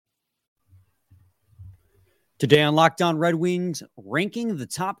Today on Locked On Red Wings, ranking the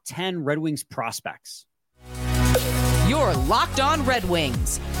top 10 Red Wings prospects. You're Locked On Red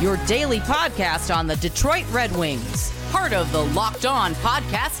Wings, your daily podcast on the Detroit Red Wings. Part of the Locked On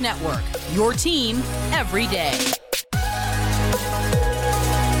Podcast Network, your team every day.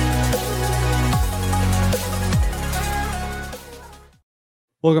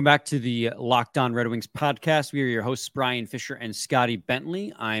 Welcome back to the Locked On Red Wings podcast. We are your hosts, Brian Fisher and Scotty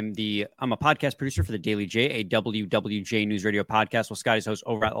Bentley. I'm a podcast producer for the Daily J, a WWJ News Radio podcast. Well, Scotty's host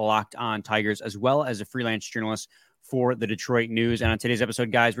over at Locked On Tigers, as well as a freelance journalist for the Detroit News. And on today's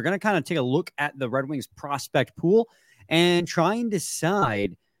episode, guys, we're going to kind of take a look at the Red Wings prospect pool and try and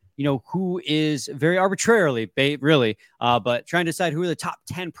decide, who is very arbitrarily, but trying to decide who are the top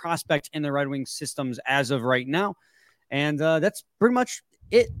 10 prospects in the Red Wings systems as of right now. And that's pretty much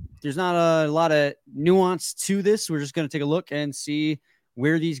it. There's not a lot of nuance to this. We're just going to take a look and see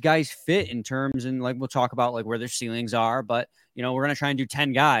where these guys fit in terms, and we'll talk about where their ceilings are. But we're going to try and do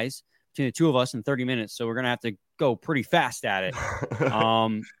 10 guys between the two of us in 30 minutes, so we're going to have to go pretty fast at it.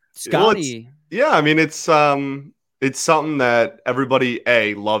 Scotty, it's something that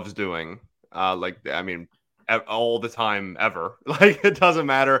everybody loves doing. All the time ever. It doesn't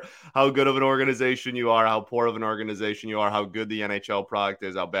matter how good of an organization you are, how poor of an organization you are, how good the NHL product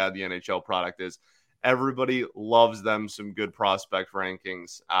is, how bad the NHL product is. Everybody loves them some good prospect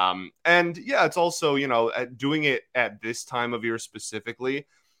rankings. It's also, doing it at this time of year specifically,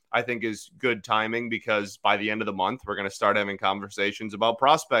 I think is good timing, because by the end of the month, we're going to start having conversations about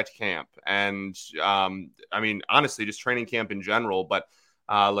prospect camp. And honestly, just training camp in general, but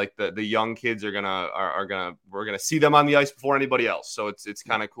the young kids we're gonna see them on the ice before anybody else. So it's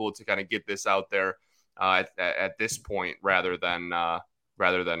kind of cool to kind of get this out there at this point rather than I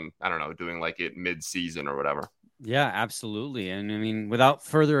don't know, doing it mid-season or whatever. Yeah, absolutely. And without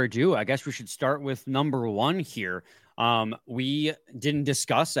further ado, I guess we should start with number one here. We didn't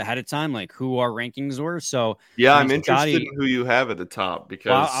discuss ahead of time who our rankings were. So yeah, I'm interested in who you have at the top,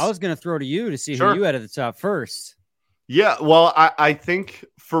 because I was gonna throw to you to see who you had at the top first. Yeah, well, I think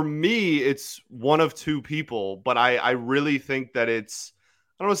for me, it's one of two people, but I really think that it's,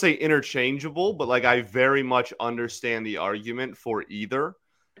 I don't want to say interchangeable, but I very much understand the argument for either.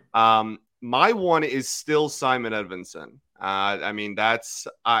 My one is still Simon Edvinsson.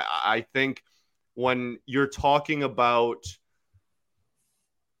 I think when you're talking about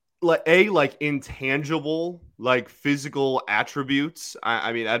intangible, physical attributes,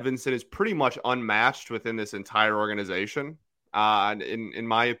 Edvinsson is pretty much unmatched within this entire organization. In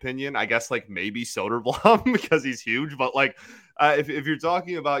my opinion, I guess maybe Soderblom because he's huge, but if you're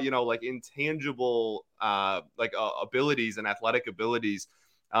talking about intangible abilities and athletic abilities,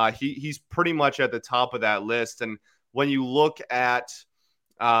 he's pretty much at the top of that list. And when you look at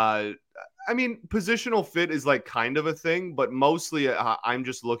positional fit is kind of a thing, but mostly I'm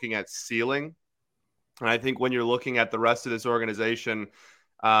just looking at ceiling. And I think when you're looking at the rest of this organization,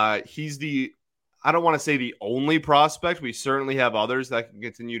 he's I don't want to say the only prospect. We certainly have others that can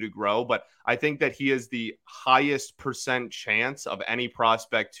continue to grow, but I think that he is the highest % chance of any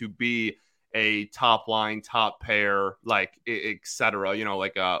prospect to be a top line, top pair, et cetera,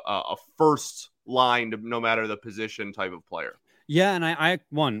 a first line, no matter the position type of player. Yeah, and I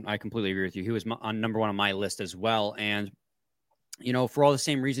completely agree with you. He was on number one on my list as well. And, for all the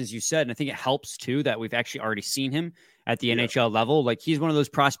same reasons you said, and I think it helps too that we've actually already seen him at the NHL level. He's one of those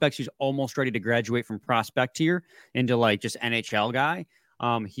prospects who's almost ready to graduate from prospect tier into just NHL guy.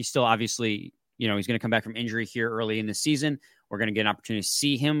 He's still obviously, he's going to come back from injury here early in the season. We're going to get an opportunity to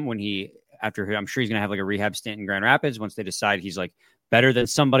see him I'm sure he's going to have a rehab stint in Grand Rapids. Once they decide he's better than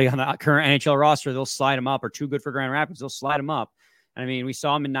somebody on the current NHL roster, they'll slide him up, or too good for Grand Rapids, they'll slide him up. We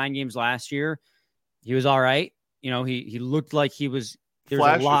saw him in 9 games last year. He was all right. He looked like he was, there's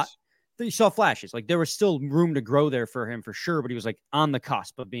a lot. You saw flashes. There was still room to grow there for him for sure, but he was on the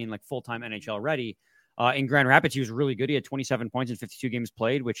cusp of being full-time NHL ready. In Grand Rapids, he was really good. He had 27 points in 52 games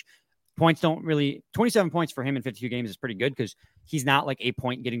played, which 27 points for him in 52 games is pretty good, because he's not a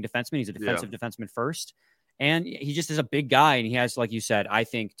point getting defenseman. He's a defensive defenseman first. And he just is a big guy, and he has, like you said, I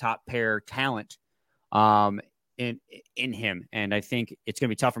think top pair talent in him. And I think it's going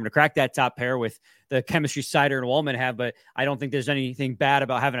to be tough for him to crack that top pair with the chemistry Seider and Wallman have, but I don't think there's anything bad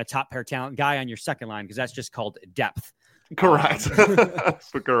about having a top pair talent guy on your second line, because that's just called depth. Correct.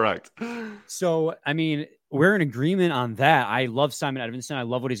 Correct. So, we're in agreement on that. I love Simon Edvinsson. I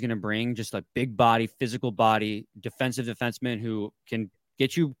love what he's going to bring. Just a big body, physical body, defensive defenseman who can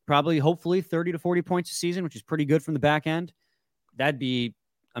get you probably, hopefully 30 to 40 points a season, which is pretty good from the back end. That'd be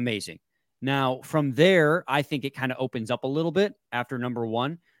amazing. Now, from there, I think it kind of opens up a little bit after number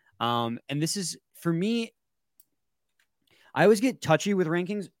one. And this is, for me, I always get touchy with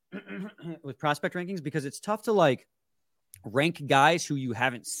rankings, with prospect rankings, because it's tough to like rank guys who you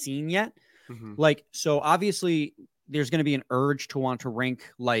haven't seen yet. Mm-hmm. Like, so obviously there's going to be an urge to want to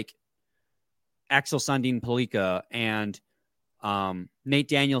rank like Axel Sandin Palika and Nate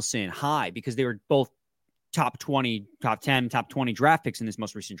Danielson high because they were both top 20, top 10, top 20 draft picks in this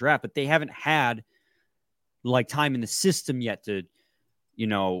most recent draft, but they haven't had like time in the system yet to,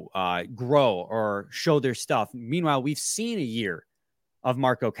 grow or show their stuff. Meanwhile, we've seen a year of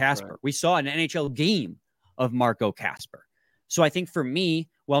Marco Kasper. Right. We saw an NHL game of Marco Kasper. So I think for me,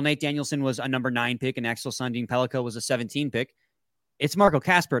 while Nate Danielson was a number 9 pick and Axel Sandin Pellikka was a 17 pick, it's Marco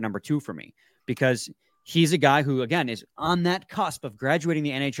Kasper at number 2 for me because he's a guy who, again, is on that cusp of graduating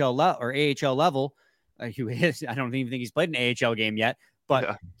the NHL or AHL level. Who is, I don't even think he's played an AHL game yet,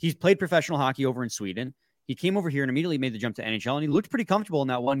 but he's played professional hockey over in Sweden. He came over here and immediately made the jump to NHL, and he looked pretty comfortable in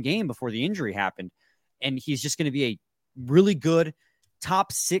that one game before the injury happened. And he's just going to be a really good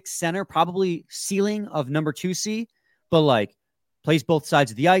top 6 center, probably ceiling of number 2C, but like plays both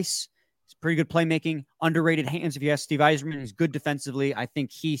sides of the ice. It's pretty good playmaking, underrated hands. If you ask Steve Yzerman, he's good defensively. I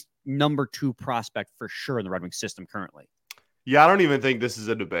think he's number 2 prospect for sure in the Red Wings system currently. Yeah, I don't even think this is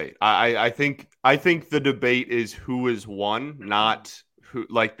a debate. I think the debate is who is 1, not who.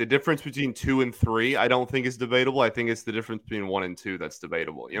 Like the difference between 2 and 3, I don't think is debatable. I think it's the difference between 1 and 2 that's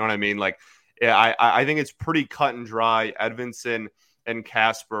debatable. You know what I mean? Like, I think it's pretty cut and dry. Edvinsson and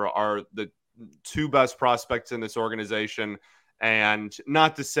Kasper are the 2 best prospects in this organization, and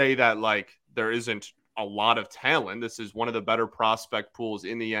not to say that like there isn't a lot of talent. This is one of the better prospect pools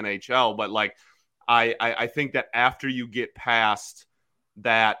in the NHL, but like. I think that after you get past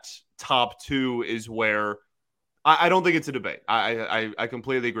that top 2 is where I don't think it's a debate. I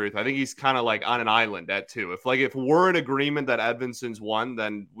completely agree with you. I think he's kind of like on an island at 2. If we're in agreement that Edvinsson's 1,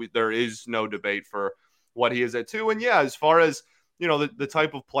 then there is no debate for what he is at 2. And yeah, as far as, the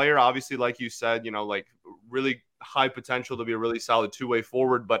type of player, obviously, like you said, like really high potential to be a really solid 2-way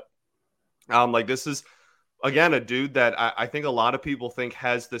forward. But like this is, again, a dude that I think a lot of people think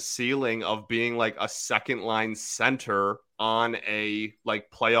has the ceiling of being like a second line center on a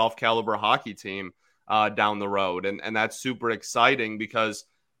like playoff caliber hockey team down the road. And that's super exciting because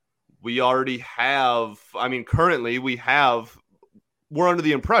we already have, currently we're under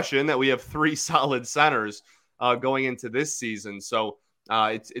the impression that we have 3 solid centers going into this season. So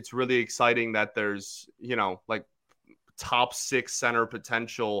it's really exciting that there's, like top 6 center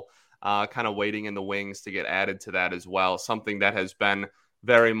potential kind of waiting in the wings to get added to that as well. Something that has been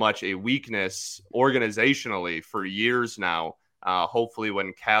very much a weakness organizationally for years now. Hopefully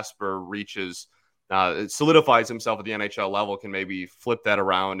when Kasper solidifies himself at the NHL level, can maybe flip that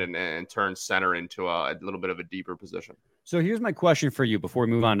around and turn center into a little bit of a deeper position. So here's my question for you before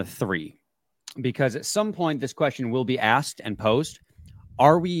we move on to 3, because at some point this question will be asked and posed.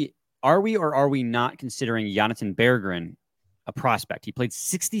 Are we or are we not considering Jonathan Berggren a prospect? He played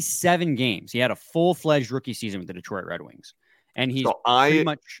 67 games. He had a full-fledged rookie season with the Detroit Red Wings. And he's pretty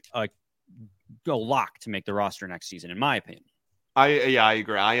much a lock to make the roster next season, in my opinion. I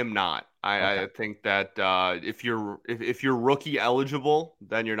agree. I am not. I think that if you're rookie eligible,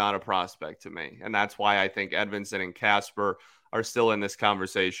 then you're not a prospect to me. And that's why I think Edvinsson and Kasper are still in this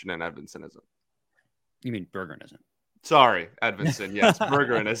conversation and Edvinsson isn't. You mean Berggren isn't? Sorry, Edvinsson. Yes,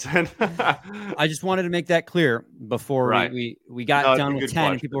 Berggren isn't. I just wanted to make that clear before we got down with 10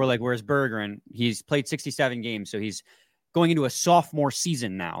 question. And people were like, where's Berggren? He's played 67 games, so he's going into a sophomore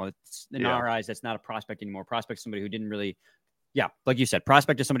season now. It's in our eyes, that's not a prospect anymore. Prospect is somebody who didn't really, like you said,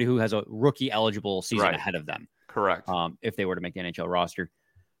 prospect is somebody who has a rookie eligible season ahead of them. Correct. If they were to make the NHL roster.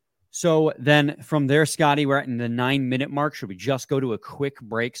 So then from there, Scotty, we're at in the 9-minute mark. Should we just go to a quick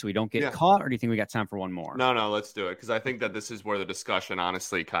break so we don't get caught, or do you think we got time for one more? No, let's do it, because I think that this is where the discussion,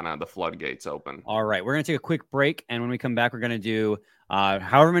 honestly, kind of the floodgates open. All right, we're going to take a quick break, and when we come back, we're going to do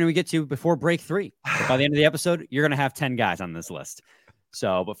however many we get to before break 3. But by the end of the episode, you're going to have 10 guys on this list.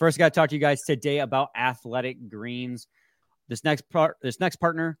 So, but first, I got to talk to you guys today about Athletic Greens. This next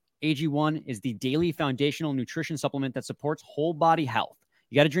partner, AG1, is the daily foundational nutrition supplement that supports whole body health.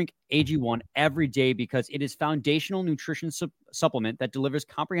 You got to drink AG1 every day because it is foundational nutrition supplement that delivers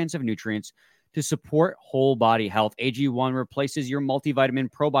comprehensive nutrients to support whole body health. AG1 replaces your multivitamin,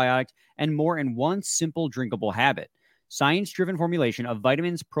 probiotics, and more in one simple drinkable habit. Science-driven formulation of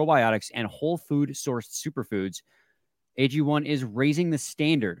vitamins, probiotics, and whole food sourced superfoods. AG1 is raising the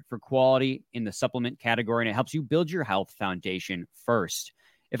standard for quality in the supplement category, and it helps you build your health foundation first.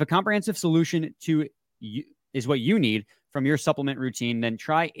 If a comprehensive solution to you is what you need, from your supplement routine, then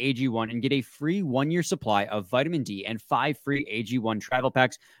try AG1 and get a free 1-year supply of vitamin D and 5 free AG1 travel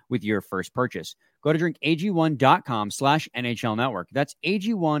packs with your first purchase. Go to drinkag1.com/NHL Network. That's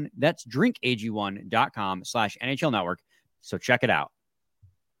AG1. That's drinkag1.com/NHL Network. So check it out.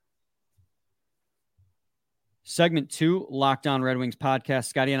 Segment 2, Locked On Red Wings podcast.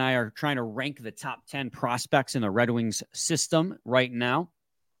 Scotty and I are trying to rank the top 10 prospects in the Red Wings system right now.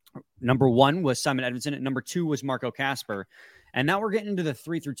 Number 1 was Simon Edvinsson, and number 2 was Marco Kasper. And now we're getting into the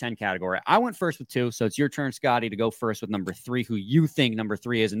 3 through 10 category. I went first with 2, so it's your turn, Scotty, to go first with number 3, who you think number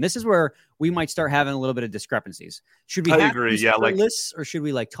 3 is. And this is where we might start having a little bit of discrepancies. Should we have these lists, or should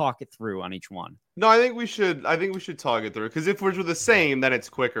we talk it through on each one? No, I think we should talk it through, because if we're the same, then it's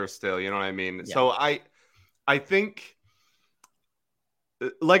quicker still. You know what I mean? Yeah. So I think,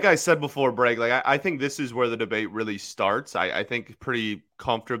 like I said before break, I think this is where the debate really starts. I think pretty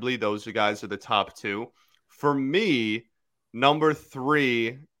comfortably those guys are the top 2. For me, number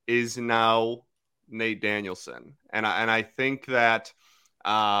 3 is now Nate Danielson. And I think that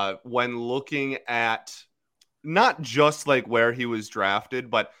when looking at not just where he was drafted,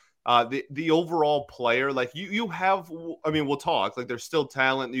 but the overall player, you have, I mean, we'll talk, there's still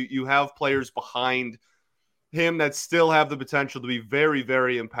talent. You have players behind him that still have the potential to be very,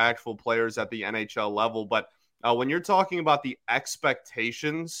 very impactful players at the NHL level. But when you're talking about the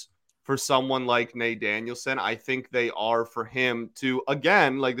expectations for someone like Nate Danielson, I think they are for him to,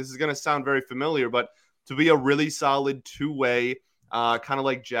 again, this is going to sound very familiar, but to be a really solid two-way, kind of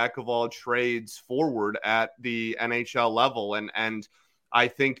like jack of all trades forward at the NHL level. And I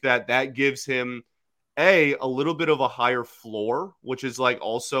think that gives him a little bit of a higher floor, which is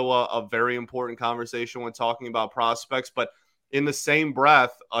also a very important conversation when talking about prospects, but in the same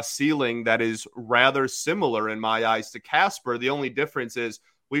breath, a ceiling that is rather similar in my eyes to Kasper. The only difference is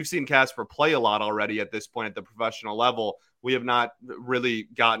we've seen Kasper play a lot already at this point at the professional level. We have not really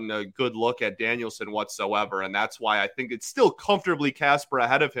gotten a good look at Danielson whatsoever, and that's why I think it's still comfortably Kasper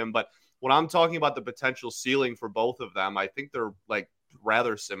ahead of him. But when I'm talking about the potential ceiling for both of them, I think they're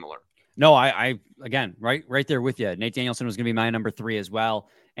rather similar. No, I again, right there with you. Nate Danielson was going to be my number 3 as well.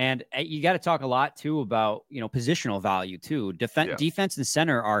 And you got to talk a lot too about, positional value too. Defense and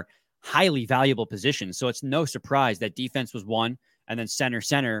center are highly valuable positions. So it's no surprise that defense was 1 and then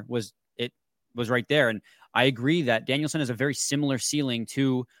center was right there. And I agree that Danielson has a very similar ceiling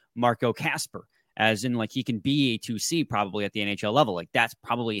to Marco Kasper, as in he can be a 2C probably at the NHL level. That's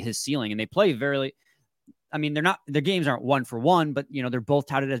probably his ceiling. And they play their games aren't 1-for-1, but they're both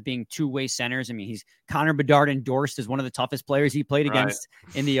touted as being two-way centers. I mean, he's Connor Bedard endorsed as one of the toughest players he played against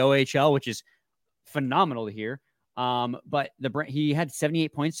in the OHL, which is phenomenal to hear. But he had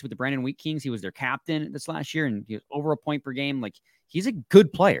 78 points with the Brandon Wheat Kings. He was their captain this last year, and he was over a point per game. He's a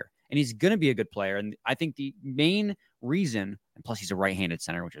good player, and he's going to be a good player. And I think the main reason, and plus he's a right-handed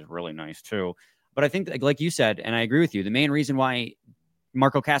center, which is really nice too. But I think, like you said, and I agree with you, the main reason why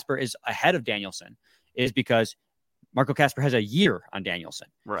Marco Kasper is ahead of Danielson is because Marco Kasper has a year on Danielson.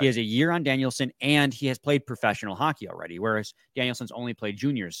 Right. He has a year on Danielson, and he has played professional hockey already, whereas Danielson's only played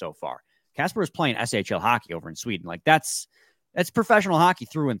juniors so far. Kasper is playing SHL hockey over in Sweden. That's professional hockey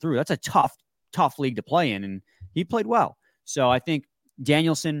through and through. That's a tough league to play in, and he played well. So I think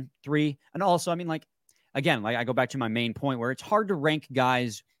Danielson 3, and also, again, I go back to my main point where it's hard to rank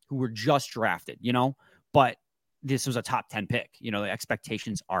guys who were just drafted, but this was a top 10 pick. The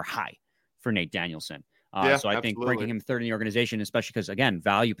expectations are high for Nate Danielson. So I think ranking him 3rd in the organization, especially because, again,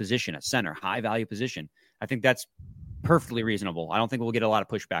 value position at center, high value position, I think that's perfectly reasonable. I don't think we'll get a lot of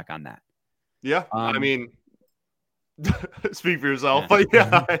pushback on that. Yeah. Speak for yourself, but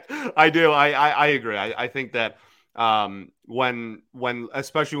I do. I agree. I think that when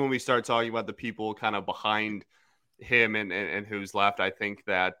especially when we start talking about the people kind of behind him and who's left, I think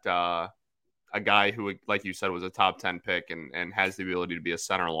that a guy who, like you said, was a top 10 pick and has the ability to be a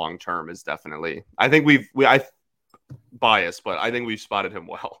center long term is definitely. I think I biased, but I think we've spotted him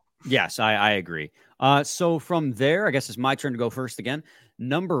well. Yes, I agree. So from there, I guess it's my turn to go first again.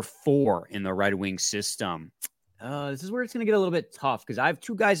 Number 4 in the Red Wing system. This is where it's going to get a little bit tough because I have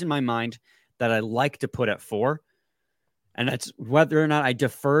 2 guys in my mind that I like to put at 4. And that's whether or not I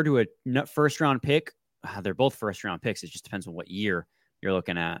defer to a first-round pick. They're both first-round picks. It just depends on what year you're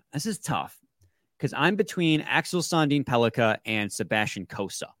looking at. This is tough because I'm between Axel Sandin Pellikka and Sebastian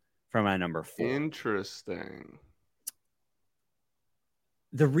Cossa for my number 4. Interesting.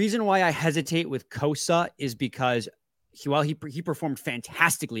 The reason why I hesitate with Cossa is because while he performed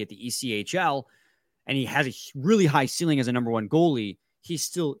fantastically at the ECHL and he has a really high ceiling as a number 1 goalie, he's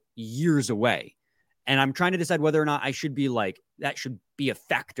still years away. And I'm trying to decide whether or not I should be that should be a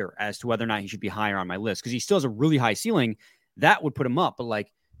factor as to whether or not he should be higher on my list, because he still has a really high ceiling. That would put him up. But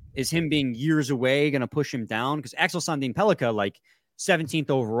like, is him being years away going to push him down? Because Axel Sandin Pellikka, like 17th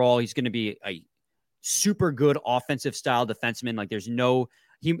overall, he's going to be a super good offensive style defenseman. Like there's no,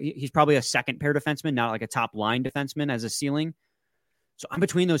 he's probably a second pair defenseman, not like a top line defenseman as a ceiling. So I'm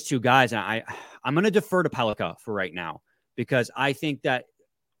between those two guys, and I'm going to defer to Pellikka for right now, because I think that,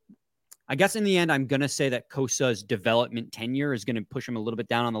 I guess in the end, I'm going to say that Kosa's development tenure is going to push him a little bit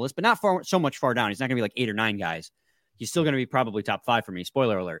down on the list, but not so much far down. He's not going to be like 8 or 9 guys. He's still going to be probably top 5 for me.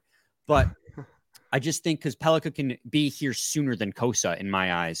 Spoiler alert. But I just think because Pellikka can be here sooner than Kosa in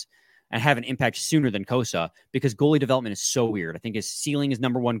my eyes and have an impact sooner than Kosa, because goalie development is so weird. I think his ceiling is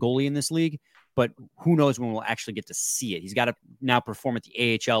number 1 goalie in this league, but who knows when we'll actually get to see it. He's got to now perform at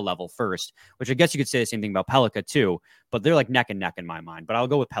the AHL level first, which I guess you could say the same thing about Pellikka too, but they're like neck and neck in my mind. But I'll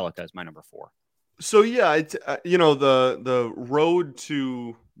go with Pellikka as my number 4. So yeah, it's, the road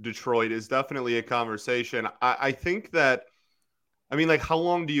to Detroit is definitely a conversation. I think that, I mean, like, how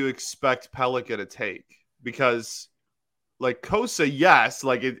long do you expect Pellikka to take? Because like Kosa, yes,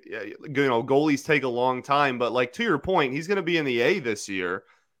 like goalies take a long time, but like to your point, he's going to be in the A this year,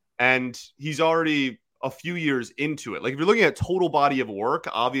 and he's already a few years into it. Like if you're looking at total body of work,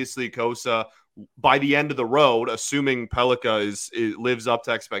 obviously Kosa, by the end of the road, assuming Pellikka lives up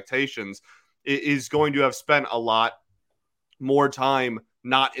to expectations, is going to have spent a lot more time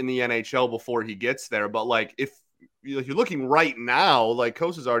not in the NHL before he gets there. But like if you're looking right now, like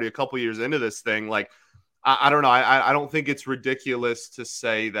Kosa's already a couple years into this thing. Like I don't know. I don't think it's ridiculous to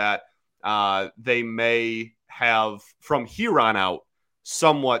say that they may have from here on out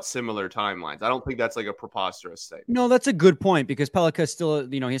somewhat similar timelines. I don't think that's like a preposterous statement. No, that's a good point, because Pellikka still,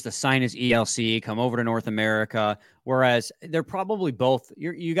 he has to sign his ELC, come over to North America, whereas they're probably both,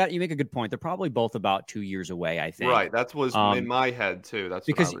 you make a good point. They're probably both about 2 years away, I think. Right. That was in my head too. That's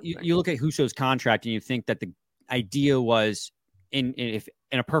because you look at Husso's contract and you think that the idea was in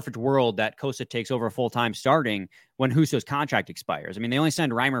a perfect world that Kosa takes over full-time starting when Husso's contract expires. I mean, they only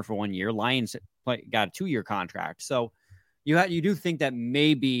signed Reimer for 1 year. Lions got a 2-year contract. So you do think that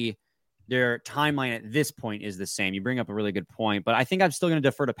maybe their timeline at this point is the same. You bring up a really good point, but I think I'm still going to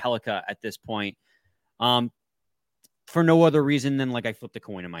defer to Pellikka at this point, for no other reason than like I flipped a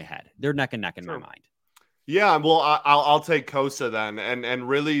coin in my head. They're neck and neck in my mind. Yeah, well, I'll take Kosa then, and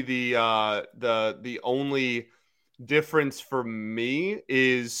really the only difference for me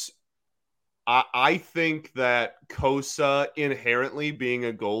is I think that Kosa inherently being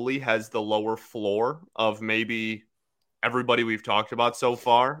a goalie has the lower floor of maybe everybody we've talked about so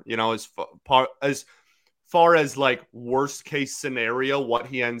far, as far as like worst case scenario, what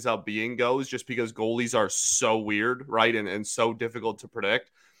he ends up being goes, just because goalies are so weird, right? And so difficult to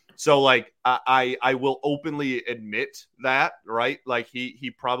predict. So like, I will openly admit that, right? Like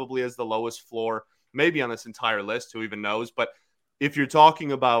he probably has the lowest floor maybe on this entire list, who even knows? But if you're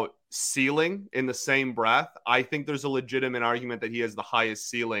talking about ceiling in the same breath, I think there's a legitimate argument that he has the highest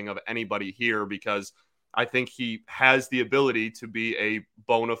ceiling of anybody here, because I think he has the ability to be a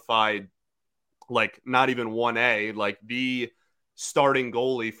bona fide, like not even 1A, like the starting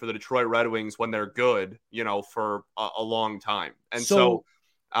goalie for the Detroit Red Wings when they're good, for a long time. And so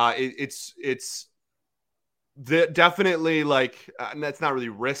it's definitely like, and that's not really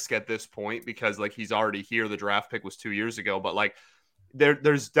risk at this point, because like he's already here. The draft pick was 2 years ago, but like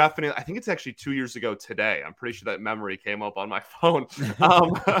there's definitely, I think it's actually 2 years ago today. I'm pretty sure that memory came up on my phone,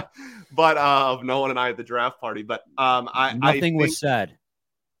 but of Nolan and I at the draft party. But nothing was said.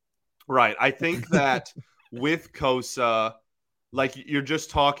 Right. I think that with Kosa, like you're just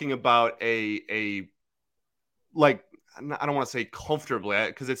talking about a like, I don't want to say comfortably,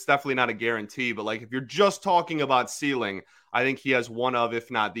 because it's definitely not a guarantee, but like if you're just talking about ceiling, I think he has one of, if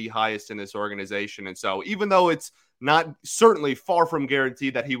not the highest in this organization. And so even though it's not certainly far from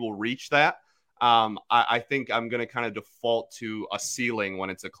guaranteed that he will reach that, I think I'm going to kind of default to a ceiling when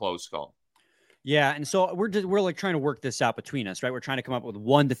it's a close call. Yeah, and so we're like trying to work this out between us, right? We're trying to come up with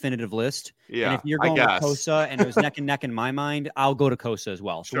one definitive list. Yeah, and if you're going with Kosa and it was neck and neck in my mind, I'll go to Kosa as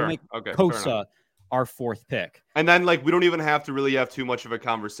well. So we'll make Kosa our 4th pick. And then like we don't even have to really have too much of a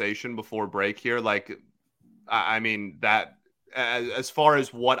conversation before break here. Like, I mean, that as far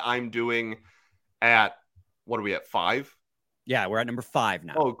as what I'm doing at, what are we at, 5? Yeah, we're at number 5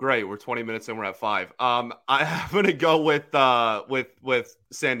 now. Oh, great. We're 20 minutes and we're at 5. I'm going to go with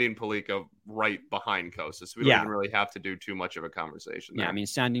Sandin Pellikka right behind Kosa. So we don't even really have to do too much of a conversation there. Yeah, I mean,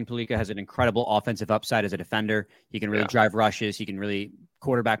 Sandin Pellikka has an incredible offensive upside as a defender. He can really drive rushes. He can really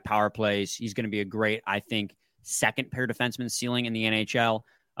quarterback power plays. He's going to be a great, I think, second pair defenseman ceiling in the NHL.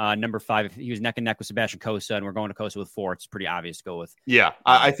 Number 5, if he was neck and neck with Sebastian Cossa, and we're going to Cossa with 4, it's pretty obvious to go with. Yeah,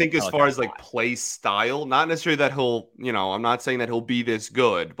 I think as Pellican far as like 5. play style, not necessarily that he'll, I'm not saying that he'll be this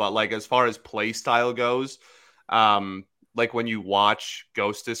good, but like as far as play style goes, like when you watch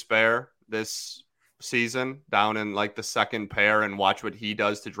Ghost Despair this season down in like the second pair and watch what he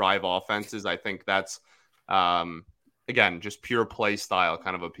does to drive offenses, I think that's again just pure play style,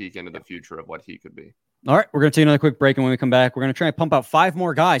 kind of a peek into the future of what he could be. All right, we're going to take another quick break, and when we come back, we're going to try and pump out 5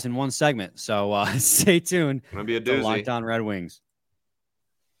 more guys in one segment. So stay tuned. It's going to be a doozy. Locked On Red Wings.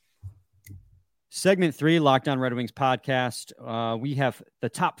 Segment 3, Locked On Red Wings podcast. We have the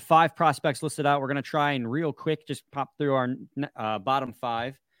top 5 prospects listed out. We're going to try and real quick just pop through our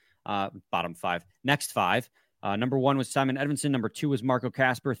next 5. Number 1 was Simon Edvinsson. Number 2 was Marco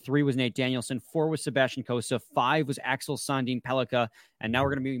Kasper. 3 was Nate Danielson. 4 was Sebastian Cossa. 5 was Axel Sandin Pellikka. And now we're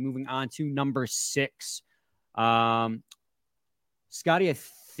going to be moving on to number 6. Scotty, I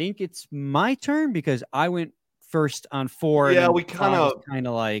think it's my turn because I went first on 4. Yeah, we kind of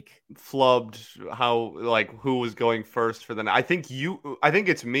like flubbed who was going first for the night. I think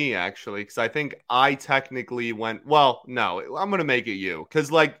it's me actually, because I think I technically went. Well, no, I'm gonna make it you because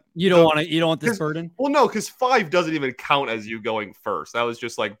you don't want this burden. Well, no, because 5 doesn't even count as you going first. That was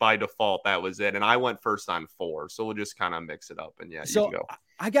just like by default, that was it, and I went first on 4, so we'll just kind of mix it up. And yeah, so you go.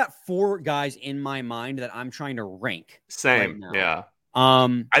 I got 4 guys in my mind that I'm trying to rank. Same, right now. Yeah.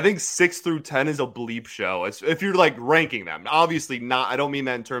 I think 6 through 10 is a bleep show. It's, if you're like ranking them, obviously not. I don't mean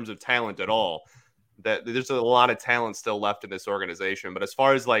that in terms of talent at all. That there's a lot of talent still left in this organization, but as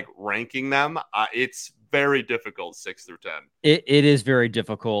far as like ranking them, it's very difficult. 6 through 10. It is very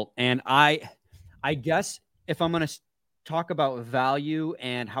difficult, and I guess if I'm going to talk about value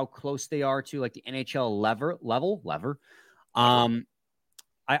and how close they are to like the NHL level,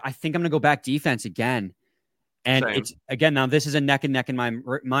 I think I'm going to go back defense again. And Same. It's again, now this is a neck and neck in my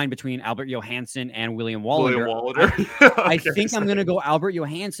mind between Albert Johansson and William Wallander. I think I'm going to go Albert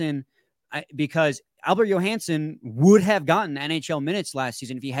Johansson because Albert Johansson would have gotten NHL minutes last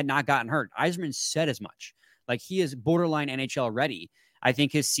season if he had not gotten hurt. Yzerman said as much. Like, he is borderline NHL ready. I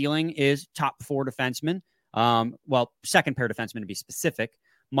think his ceiling is top 4 defenseman. Second pair defenseman to be specific,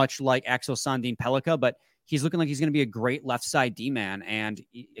 much like Axel Sandin Pellikka, but he's looking like he's going to be a great left side D-man. And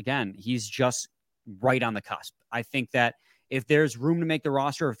again, he's just right on the cusp. I think that if there's room to make the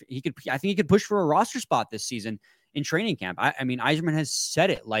roster, I think he could push for a roster spot this season in training camp. I mean, Yzerman has said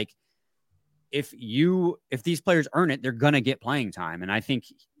it, like, if these players earn it, they're going to get playing time. And I think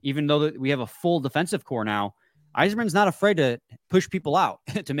even though we have a full defensive core now, Yzerman's not afraid to push people out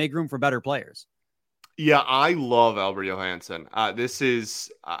to make room for better players. Yeah, I love Albert Johansson. This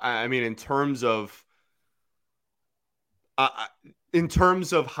is, I mean, in terms of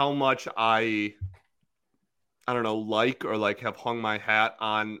how much I don't know, have hung my hat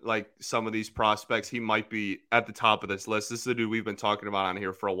on like some of these prospects, he might be at the top of this list. This is the dude we've been talking about on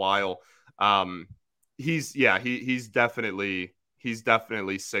here for a while. He's definitely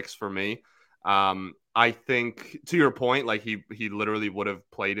 6 for me. I think, to your point, like he literally would have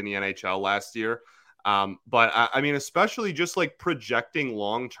played in the NHL last year. But I mean, especially just like projecting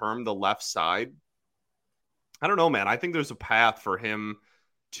long-term the left side, I don't know, man. I think there's a path for him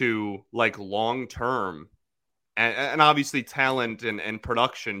to like long-term, and obviously talent and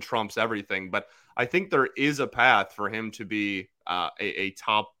production trumps everything. But I think there is a path for him to be a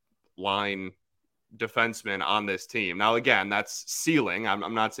top line defenseman on this team. Now, again, that's ceiling.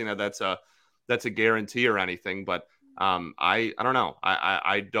 I'm not saying that that's a guarantee or anything, but I don't know.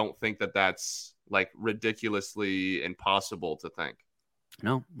 I don't think that that's like ridiculously impossible to think.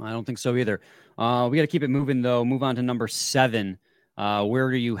 No, I don't think so either. We got to keep it moving, though. Move on to number 7.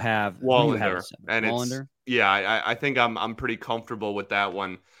 Where do you have Wallander? And Wallander? I think I'm pretty comfortable with that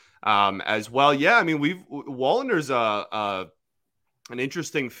one as well. Yeah, I mean, Wallander's an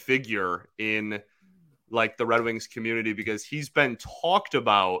interesting figure in like the Red Wings community because he's been talked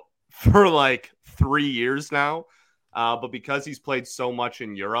about for like 3 years now. But because he's played so much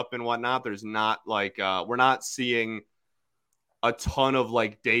in Europe and whatnot, there's not like we're not seeing a ton of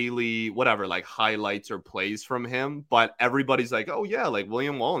like daily whatever like highlights or plays from him. But everybody's like, oh yeah, like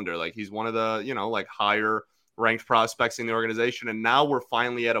William Wallander, like he's one of the like higher ranked prospects in the organization. And now we're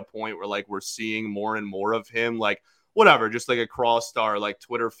finally at a point where like we're seeing more and more of him, like whatever, just like across our like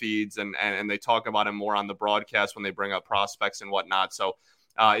Twitter feeds and they talk about him more on the broadcast when they bring up prospects and whatnot. So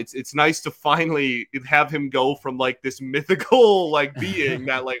it's nice to finally have him go from like this mythical like being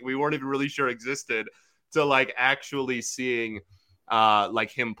that like we weren't even really sure existed to like actually seeing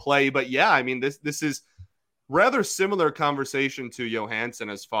like him play. But yeah, I mean this is rather similar conversation to Johansson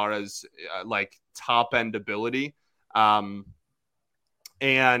as far as like top end ability.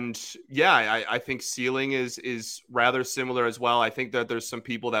 And yeah, I think ceiling is rather similar as well. I think that there's some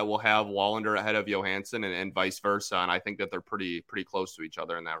people that will have Wallander ahead of Johansson and vice versa. And I think that they're pretty close to each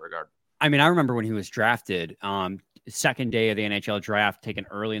other in that regard. I mean, I remember when he was drafted, second day of the NHL draft, taken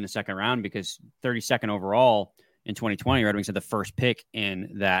early in the second round, because 32nd overall in 2020, Red Wings had the first pick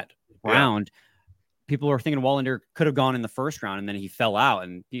in that round. People were thinking Wallander could have gone in the first round, and then he fell out.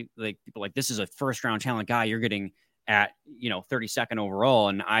 And people like, this is a first round talent guy you're getting at 32nd overall,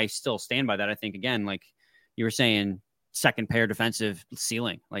 and I still stand by that. I think, again, like you were saying, second pair defensive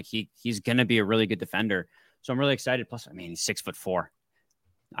ceiling. Like he's gonna be a really good defender. So I'm really excited. Plus, I mean, he's 6'4".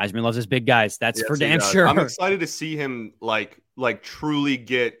 Yzerman loves his big guys. That's for damn sure. I'm excited to see him like truly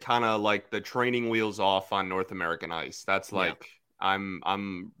get kind of like the training wheels off on North American ice. That's like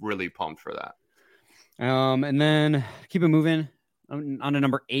I'm really pumped for that. And then keep it moving on to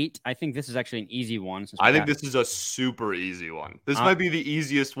number 8. I think this is actually an easy one. I think this is a super easy one. This might be the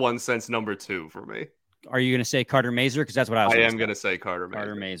easiest one since number 2 for me. Are you going to say Carter Mazur? Because that's what I am going to say Carter Mazur.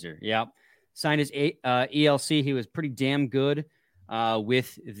 Carter Mazur. Yep. Signed his ELC. He was pretty damn good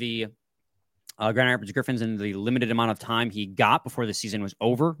with the Grand Rapids Griffins in the limited amount of time he got before the season was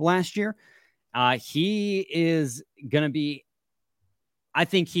over last year. He is going to be, I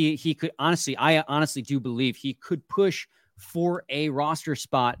think he could I honestly do believe he could push for a roster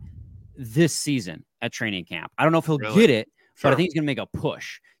spot this season at training camp. I don't know if he'll get it, but I think he's going to make a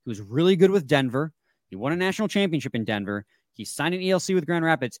push. He was really good with Denver. He won a national championship in Denver. He signed an ELC with Grand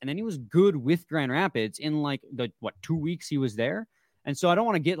Rapids, and then he was good with Grand Rapids in like 2 weeks he was there. And so I don't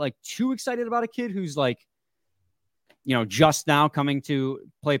want to get like too excited about a kid who's like, just now coming to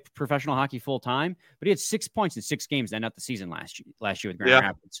play professional hockey full time, but he had 6 points in 6 games to end up the season last year with Grand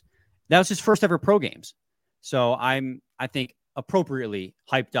Rapids. That was his first ever pro games. So I think appropriately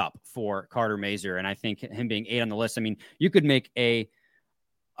hyped up for Carter Mazur, and I think him being 8 on the list. I mean, you could make a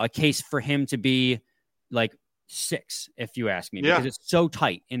case for him to be like 6, if you ask me, because it's so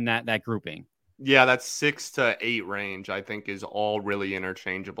tight in that grouping. Yeah, that 6 to 8 range, I think, is all really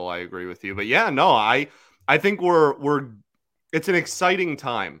interchangeable. I agree with you, but I think it's an exciting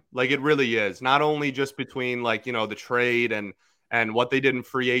time. Like, it really is. Not only just between the trade and what they did in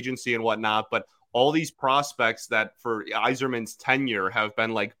free agency and whatnot, but all these prospects that for Yzerman's tenure have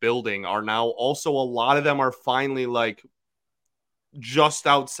been like building are now also, a lot of them are finally like just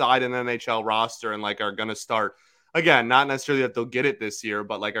outside an NHL roster and like are going to start, again, not necessarily that they'll get it this year,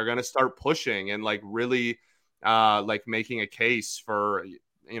 but like are going to start pushing and like really like making a case for,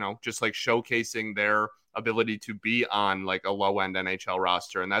 just like showcasing their ability to be on like a low end NHL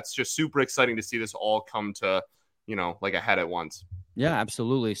roster. And that's just super exciting to see this all come to, like a head at once. Yeah,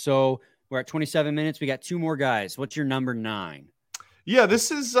 absolutely. So we're at 27 minutes. We got 2 more guys. What's your number 9? Yeah,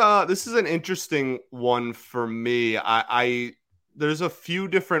 this is an interesting one for me. There's a few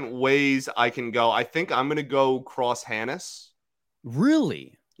different ways I can go. I think I'm going to go Cross Hannes.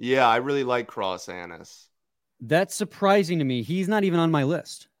 Really? Yeah, I really like Cross Hannes. That's surprising to me. He's not even on my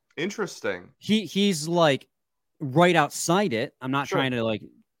list. Interesting. He's like right outside it. I'm not trying to like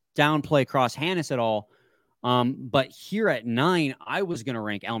downplay Cross Hannes at all. But here at 9, I was going to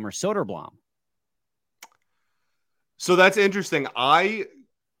rank Elmer Soderblom. So that's interesting.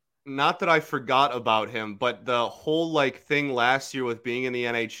 Not that I forgot about him, but the whole like thing last year with being in the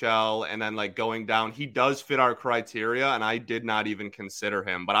NHL and then like going down, he does fit our criteria, and I did not even consider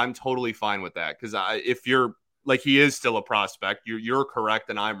him, but I'm totally fine with that. Cause if you're like, he is still a prospect, you're correct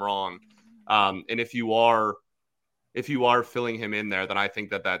and I'm wrong. And if you are filling him in there, then I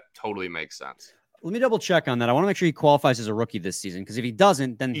think that totally makes sense. Let me double check on that. I want to make sure he qualifies as a rookie this season, because if he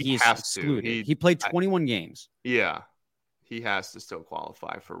doesn't, then he's excluded. He played 21 games. Yeah. He has to still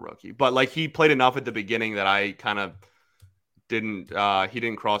qualify for rookie, but like he played enough at the beginning that I kind of didn't. He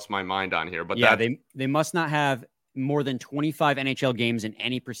didn't cross my mind on here. But yeah, they must not have more than 25 NHL games in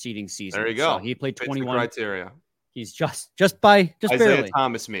any preceding season. There you go. So he played 21 criteria. He's just Isaiah barely.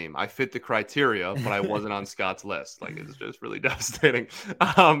 Thomas meme. I fit the criteria, but I wasn't on Scott's list. Like, it's just really devastating.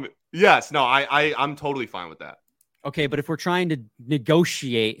 Yes, no, I'm totally fine with that. Okay, but if we're trying to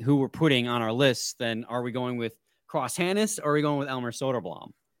negotiate who we're putting on our list, then are we going with Cross Hannes, or are we going with Elmer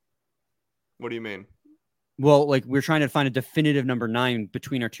Soderblom? What do you mean? Well, like, we're trying to find a definitive number 9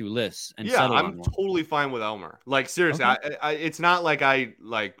 between our 2 lists. And yeah, I'm totally fine with Elmer. Like, seriously, okay. It's not like I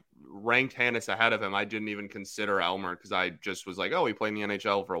like ranked Hannes ahead of him. I didn't even consider Elmer because I just was like, oh, he played in the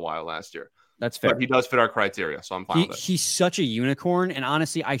NHL for a while last year. That's fair. But he does fit our criteria, so I'm fine with it. He's such a unicorn, and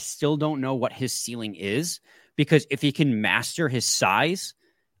honestly, I still don't know what his ceiling is, because if he can master his size,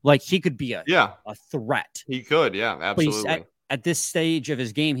 like, he could be a threat. He could, yeah, absolutely. At this stage of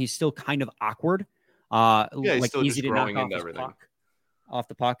his game, he's still kind of awkward. He's like still easy just to knock growing off into his everything. off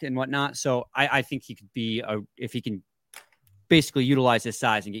the puck and whatnot. So I think he could be if he can basically utilize his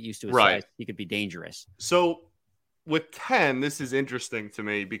size and get used to his size, he could be dangerous. So with 10, this is interesting to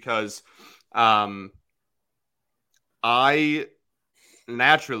me because I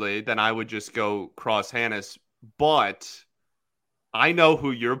naturally then I would just go Cross Hannes, but I know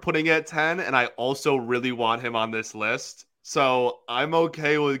who you're putting at 10, and I also really want him on this list. So I'm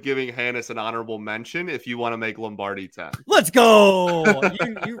okay with giving Hannes an honorable mention if you want to make Lombardi 10. Let's go.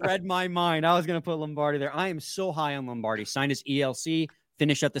 You read my mind. I was going to put Lombardi there. I am so high on Lombardi. Signed his ELC,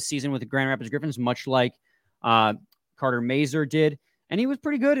 finished up the season with the Grand Rapids Griffins, much like Carter Mazur did. And he was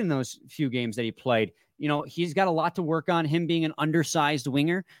pretty good in those few games that he played. You know, he's got a lot to work on, him being an undersized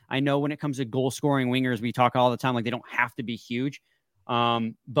winger. I know when it comes to goal scoring wingers, we talk all the time, like they don't have to be huge.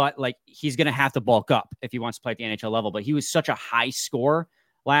 But like he's going to have to bulk up if he wants to play at the NHL level. But he was such a high scorer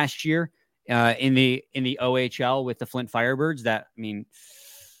last year in the OHL with the Flint Firebirds that, I mean,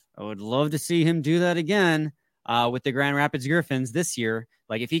 I would love to see him do that again with the Grand Rapids Griffins this year.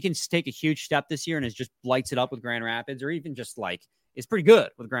 Like if he can take a huge step this year and is just lights it up with Grand Rapids, or even just like is pretty good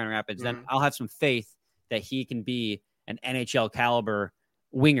with Grand Rapids, then I'll have some faith that he can be an NHL caliber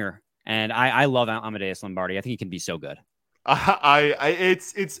winger. And I love Amadeus Lombardi. I think he can be so good.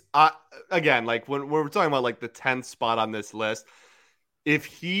 It's again, like when we're talking about like the 10th spot on this list, if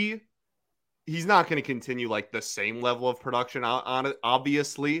he's not going to continue like the same level of production on it,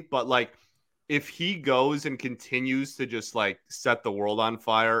 obviously, but like if he goes and continues to just like set the world on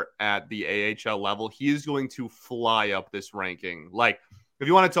fire at the AHL level, he is going to fly up this ranking. Like if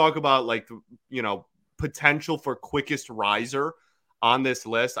you want to talk about like, you know, potential for quickest riser on this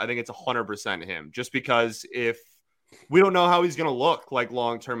list, I think it's 100% him, just because if we don't know how he's going to look like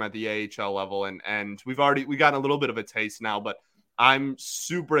long-term at the AHL level. And we got a little bit of a taste now, but I'm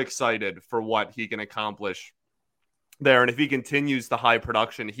super excited for what he can accomplish there. And if he continues the high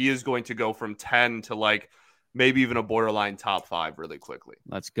production, he is going to go from 10 to like maybe even a borderline top 5 really quickly.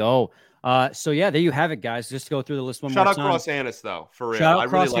 Let's go. So yeah, there you have it, guys. Just to go through the list one more time. Shout out Cross Hannes though, for real. I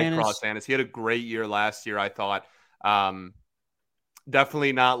really like Cross Hannes. He had a great year last year, I thought.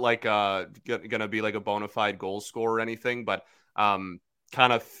 Definitely not like going to be like a bona fide goal scorer or anything, but kind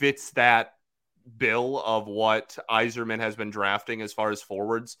of fits that bill of what Yzerman has been drafting as far as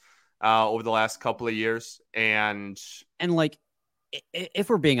forwards over the last couple of years. And like, if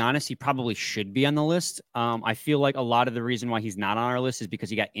we're being honest, he probably should be on the list. I feel like a lot of the reason why he's not on our list is because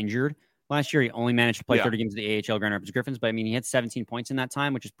he got injured last year. He only managed to play 30 games of the AHL Grand Rapids Griffins, but I mean, he had 17 points in that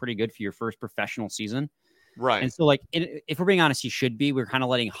time, which is pretty good for your first professional season. Right. And so, like, if we're being honest, he should be. We're kind of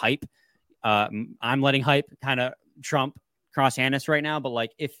letting hype. I'm letting hype kind of trump Cross Hannes right now. But,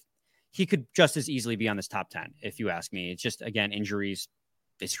 like, if he could just as easily be on this top 10, if you ask me. It's just, again, injuries,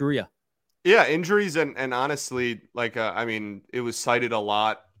 they screw you. Yeah, injuries. And honestly, like, I mean, it was cited a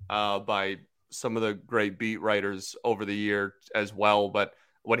lot by some of the great beat writers over the year as well. But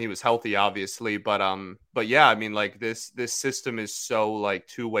when he was healthy, obviously. But yeah, I mean, like, this system is so, like,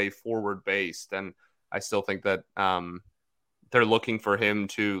 two-way forward based. And I still think that they're looking for him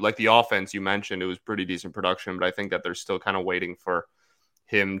to, like the offense you mentioned, it was pretty decent production, but I think that they're still kind of waiting for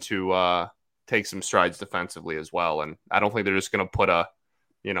him to take some strides defensively as well. And I don't think they're just going to put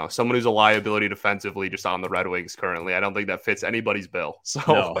someone who's a liability defensively just on the Red Wings currently. I don't think that fits anybody's bill. So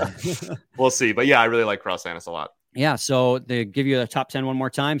no. We'll see. But yeah, I really like Cross Hannes a lot. Yeah, so they give you the top 10 one more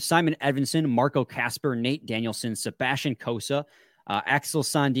time. Simon Edvinsson, Marco Kasper, Nate Danielson, Sebastian Kosa, Axel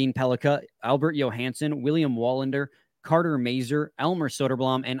Sandin Pelika, Albert Johansson, William Wallander, Carter Mazur, Elmer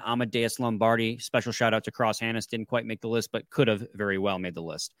Soderblom, and Amadeus Lombardi. Special shout out to Cross Hannes. Didn't quite make the list, but could have very well made the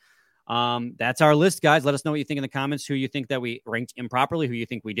list. That's our list, guys. Let us know what you think in the comments, who you think that we ranked improperly, who you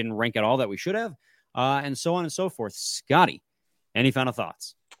think we didn't rank at all that we should have, and so on and so forth. Scotty, any final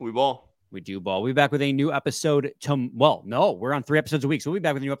thoughts? We ball. We do ball. We'll be back with a new episode. We're on 3 episodes a week, so we'll be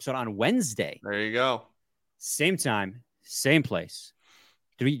back with a new episode on Wednesday. There you go. Same time, same place.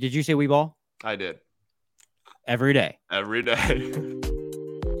 Did you say we ball? I did. Every day. Every day.